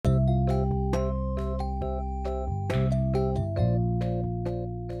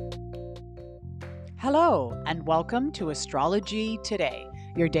Hello, and welcome to Astrology Today,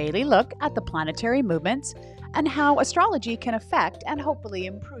 your daily look at the planetary movements and how astrology can affect and hopefully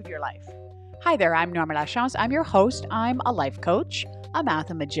improve your life. Hi there, I'm Norma Lachance. I'm your host. I'm a life coach, a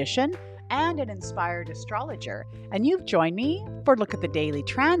mathematician, and an inspired astrologer. And you've joined me for a look at the daily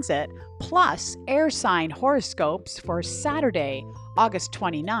transit plus air sign horoscopes for Saturday, August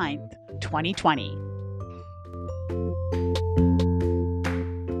 29th, 2020.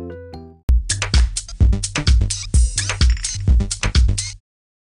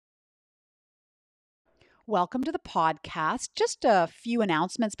 Welcome to the podcast. Just a few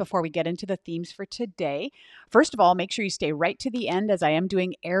announcements before we get into the themes for today. First of all, make sure you stay right to the end as I am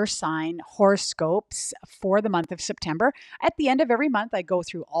doing air sign horoscopes for the month of September. At the end of every month, I go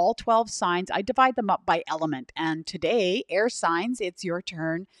through all 12 signs. I divide them up by element. And today, air signs, it's your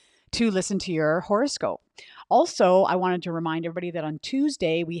turn to listen to your horoscope. Also, I wanted to remind everybody that on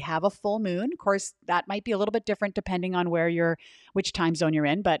Tuesday we have a full moon. Of course, that might be a little bit different depending on which time zone you're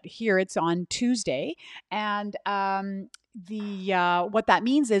in, but here it's on Tuesday. And what that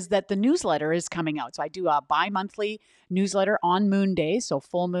means is that the newsletter is coming out. So I do a bi-monthly newsletter on moon days, so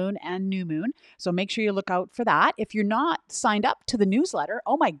full moon and new moon. So make sure you look out for that. If you're not signed up to the newsletter,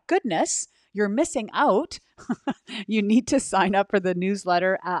 oh my goodness, you're missing out. You need to sign up for the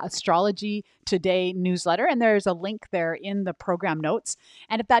newsletter, Astrology Today newsletter. And there's a link there in the program notes.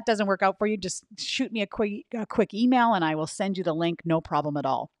 And if that doesn't work out for you, just shoot me a quick email and I will send you the link. No problem at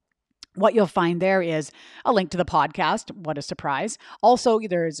all. What you'll find there is a link to the podcast. What a surprise. Also,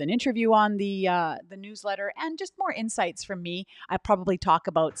 there's an interview on the newsletter and just more insights from me. I probably talk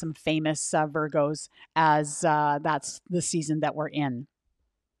about some famous Virgos as that's the season that we're in.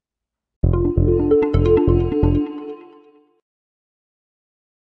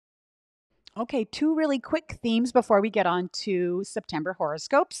 Okay, two really quick themes before we get on to September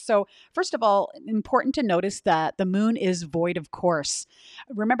horoscopes. So, first of all, important to notice that the moon is void of course.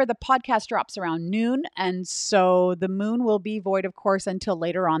 Remember, the podcast drops around noon, and so the moon will be void of course until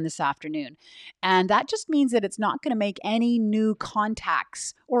later on this afternoon. And that just means that it's not going to make any new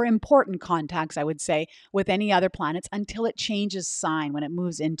contacts or important contacts, I would say, with any other planets until it changes sign when it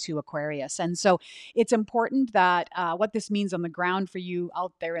moves into Aquarius. And so it's important that what this means on the ground for you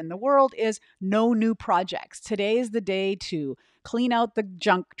out there in the world is no new projects. Today is the day to clean out the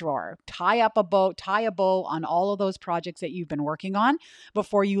junk drawer, tie a bow on all of those projects that you've been working on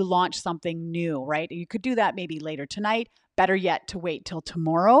before you launch something new, right? You could do that maybe later tonight. Better yet to wait till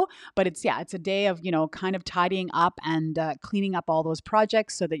tomorrow. But it's a day of, kind of tidying up and cleaning up all those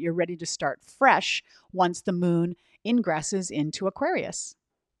projects so that you're ready to start fresh once the moon ingresses into Aquarius.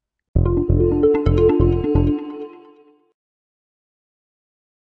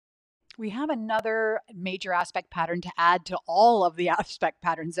 We have another major aspect pattern to add to all of the aspect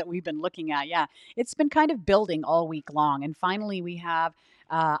patterns that we've been looking at. Yeah, it's been kind of building all week long. And finally, we have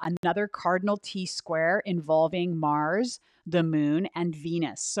another cardinal T-square involving Mars, the moon, and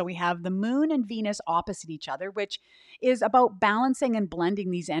Venus. So we have the moon and Venus opposite each other, which is about balancing and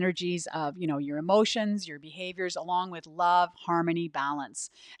blending these energies of, your emotions, your behaviors, along with love, harmony, balance.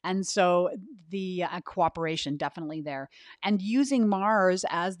 And so the cooperation definitely there. And using Mars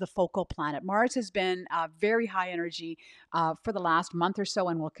as the focal planet. Mars has been very high energy for the last month or so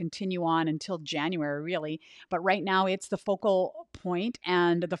and will continue on until January, really. But right now it's the focal point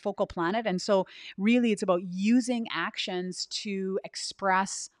and the focal planet. And so really it's about using actions to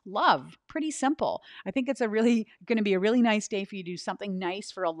express love. Pretty simple. I think it's going to be a really nice day for you to do something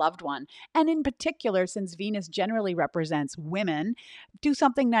nice for a loved one. And in particular, since Venus generally represents women, do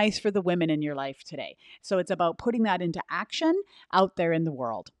something nice for the women in your life today. So it's about putting that into action out there in the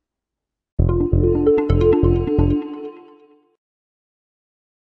world.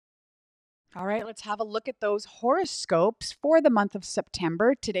 All right, let's have a look at those horoscopes for the month of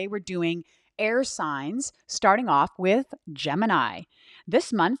September. Today we're doing air signs, starting off with Gemini.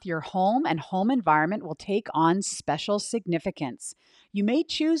 This month, your home and home environment will take on special significance. You may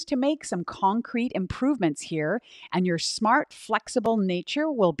choose to make some concrete improvements here, and your smart, flexible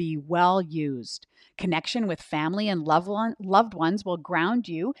nature will be well used. Connection with family and loved ones will ground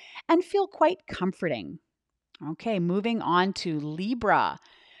you and feel quite comforting. Okay, moving on to Libra.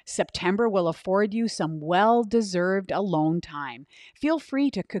 September will afford you some well-deserved alone time. Feel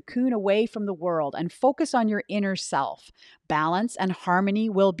free to cocoon away from the world and focus on your inner self. Balance and harmony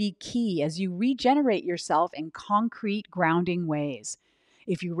will be key as you regenerate yourself in concrete, grounding ways.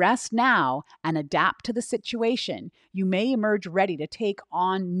 If you rest now and adapt to the situation, you may emerge ready to take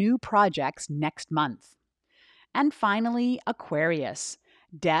on new projects next month. And finally, Aquarius.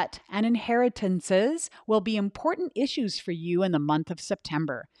 Debt and inheritances will be important issues for you in the month of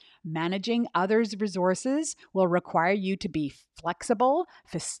September. Managing others' resources will require you to be flexible,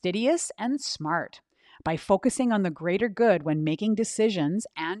 fastidious, and smart. By focusing on the greater good when making decisions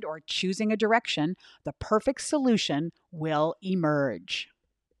and or choosing a direction, the perfect solution will emerge.